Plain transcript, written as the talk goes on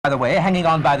by the way, hanging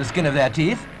on by the skin of their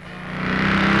teeth.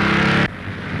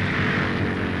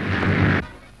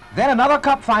 Then another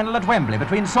cup final at Wembley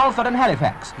between Salford and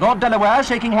Halifax. Lord Delaware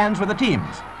shaking hands with the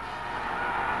teams.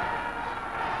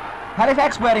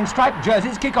 Halifax wearing striped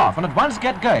jerseys kick off and at once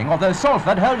get going, although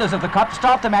Salford, holders of the cup,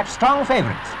 start the match strong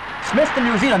favourites. Smith, the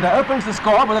New Zealander, opens the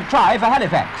score with a try for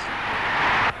Halifax.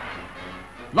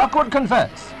 Lockwood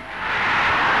converts.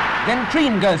 Then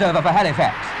Crean goes over for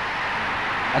Halifax.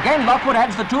 Again, Lockwood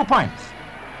adds the 2 points.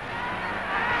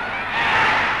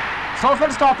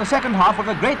 Salford start the second half with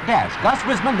a great dash, Gus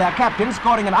Wisman, their captain,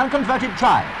 scoring an unconverted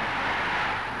try.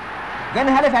 Then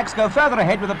Halifax go further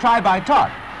ahead with a try by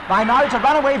Todd. By now it's a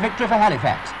runaway victory for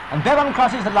Halifax, and Bevan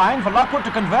crosses the line for Lockwood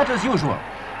to convert as usual.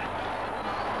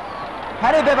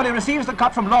 Harry Beverley receives the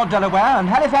cup from Lord Delaware and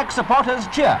Halifax supporters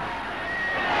cheer.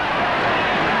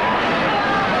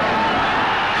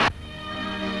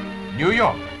 New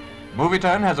York.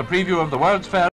 Movietone has a preview of the World's Fair